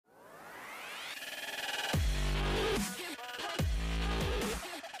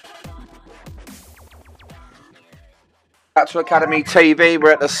Back to Academy TV.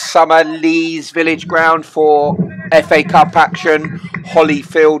 We're at the Summer Lees Village Ground for FA Cup action.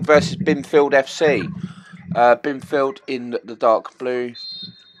 Holyfield versus Binfield FC. Binfield in the dark blue.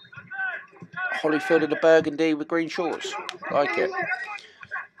 Holyfield in the burgundy with green shorts. Like it.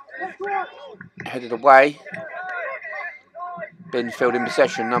 Headed away. Binfield in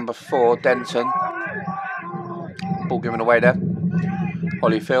possession. Number 4, Denton. Ball given away there.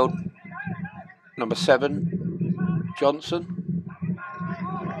 Holyfield. Number 7, Johnson.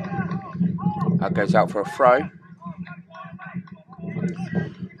 That goes out for a throw.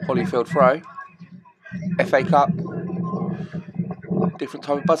 Holyfield throw. FA Cup. Different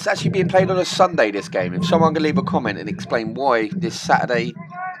type of buzz. It's actually being played on a Sunday, this game. If someone can leave a comment and explain why this Saturday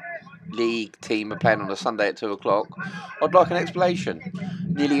league team are playing on a Sunday at 2 o'clock, I'd like an explanation.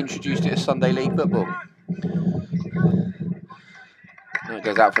 Nearly introduced it as Sunday league football. And it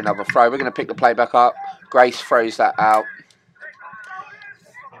goes out for another throw. We're going to pick the play back up. Grace throws that out.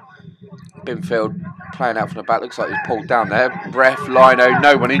 Binfield playing out from the back. Looks like he's pulled down there. Ref, Lino,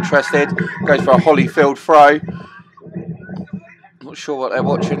 no one interested. Goes for a Holyfield throw. Not sure what they're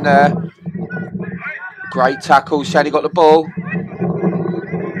watching there. Great tackle. Shady got the ball.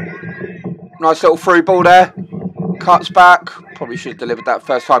 Nice little through ball there. Cuts back. Probably should have delivered that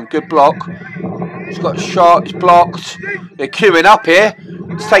first time. Good block. He's got a shot. It's blocked. They're queuing up here.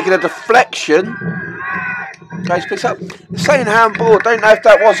 It's taking a deflection. Grace picks up. Saying handball. Don't know if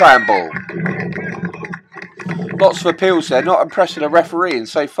that was handball. Lots of appeals there. Not impressed with the refereeing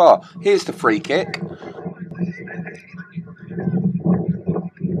so far. Here's the free kick.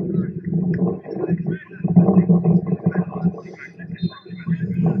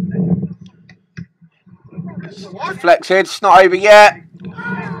 Deflected. It's not over yet.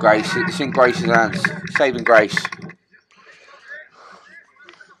 Grace. It's in Grace's hands. Saving Grace.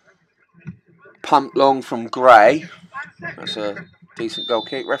 Pumped long from Gray. That's a decent goal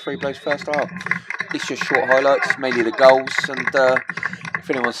kick. Referee plays first half. It's just short highlights, mainly the goals. And if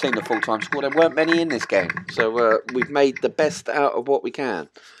anyone's seen the full-time score, there weren't many in this game. So we've made the best out of what we can.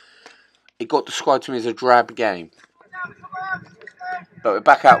 It got described to me as a drab game. But we're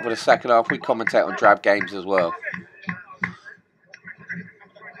back out for the second half. We commentate on drab games as well.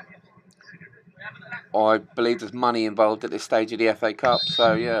 I believe there's money involved at this stage of the FA Cup,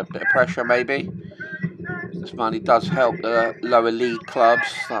 so yeah, a bit of pressure maybe. This money does help the lower league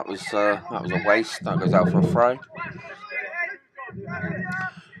clubs. That was a waste. That goes out for a throw.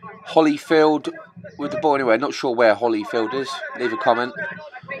 Holyfield with the ball anyway. Not sure where Holyfield is. Leave a comment.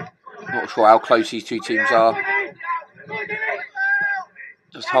 Not sure how close these two teams are.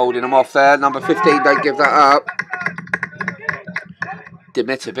 Just holding them off there. Number 15, don't give that up.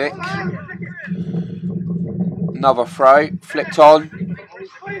 Dimitovic. Another throw, flicked on.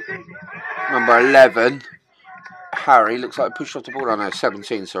 Number 11, Harry, looks like he pushed off the ball. Oh no,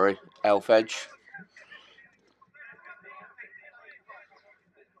 17, sorry, Elf Edge.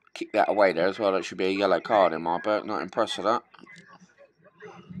 Kick that away there as well. That should be a yellow card in my book. Not impressed with that.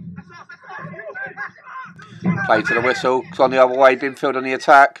 Play to the whistle. It's on the other way. Binfield on the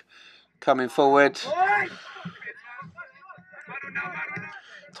attack. Coming forward.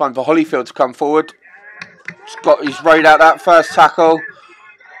 Time for Holyfield to come forward. He's rode out that first tackle.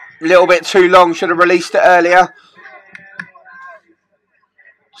 A little bit too long. Should have released it earlier.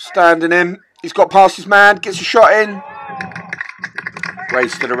 Standing in. He's got past his man. Gets a shot in.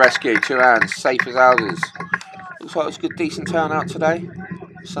 Race to the rescue. 2 hands. Safe as houses. Looks like it was a good, decent turnout today.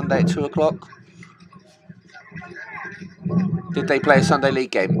 Sunday at 2 o'clock. Did they play a Sunday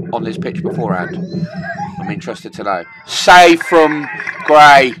league game on this pitch beforehand? I'm interested to know. Save from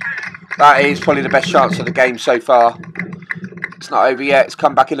Gray. That is probably the best chance of the game so far. It's not over yet. It's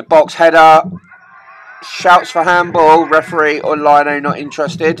come back in the box. Header. Shouts for handball. Referee or Lino not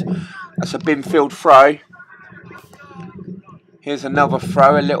interested. That's a Binfield throw. Here's another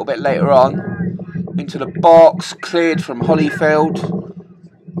throw a little bit later on. Into the box. Cleared from Holyfield.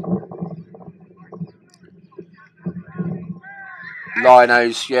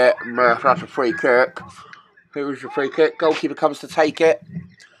 Lino's, yeah. That's a free kick. Here is your free kick. Goalkeeper comes to take it.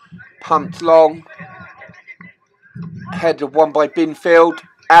 Pumped long. Header won by Binfield.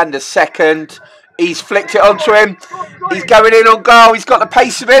 And the second. He's flicked it onto him. He's going in on goal. He's got the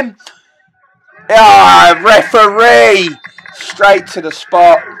pace of him. Ah, referee. Straight to the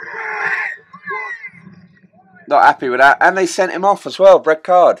spot. Not happy with that. And they sent him off as well. Red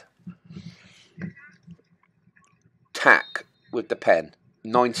card. Tack with the pen.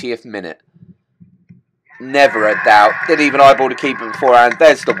 90th minute. Never a doubt. Didn't even eyeball the keeper beforehand.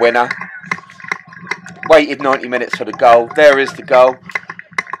 There's the winner. Waited 90 minutes for the goal. There is the goal.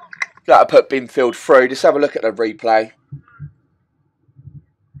 That'll put Binfield through. Just have a look at the replay.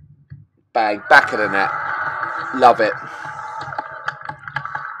 Bang, back of the net. Love it.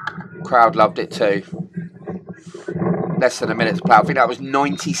 Crowd loved it too. Less than a minute to play. I think that was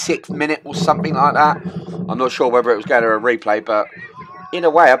 96th minute or something like that. I'm not sure whether it was going to a replay, but in a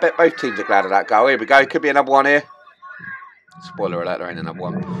way, I bet both teams are glad of that goal. Here we go. Could be another one here. Spoiler alert, there ain't another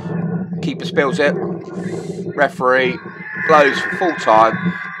one. Keeper spills it. Referee blows for full time.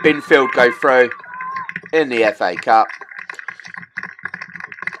 Binfield go through in the FA Cup.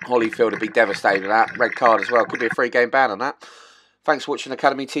 Holyfield would be devastated with that. Red card as well. Could be a 3-game ban on that. Thanks for watching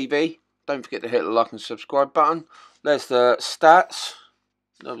Academy TV. Don't forget to hit the like and subscribe button. There's the stats.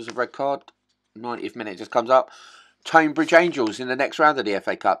 That was a red card. 90th minute just comes up. Tonebridge Angels in the next round of the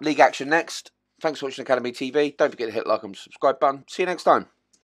FA Cup. League action next. Thanks for watching Academy TV. Don't forget to hit the like and subscribe button. See you next time.